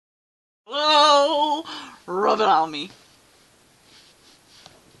rub it on me.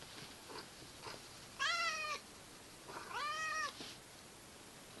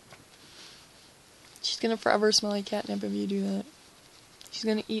 She's gonna forever smell like catnip if you do that. She's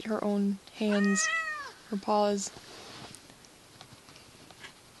gonna eat her own hands, her paws.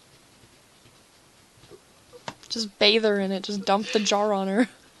 Just bathe her in it, just dump the jar on her.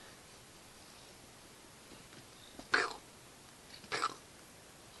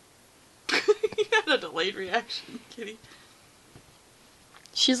 You had a delayed reaction, kitty.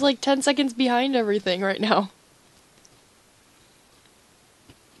 She's like 10 seconds behind everything right now.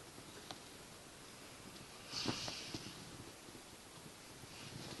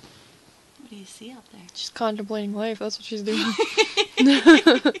 What do you see out there? She's contemplating life, that's what she's doing.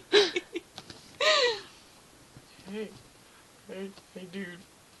 Hey, dude.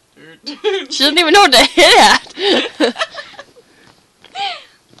 She doesn't even know what to hit at.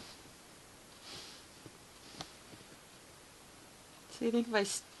 So you think if I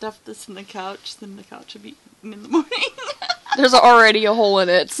stuffed this in the couch, then the couch would be eaten in the morning? There's already a hole in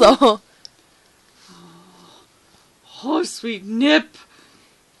it, so... Oh, sweet Nip!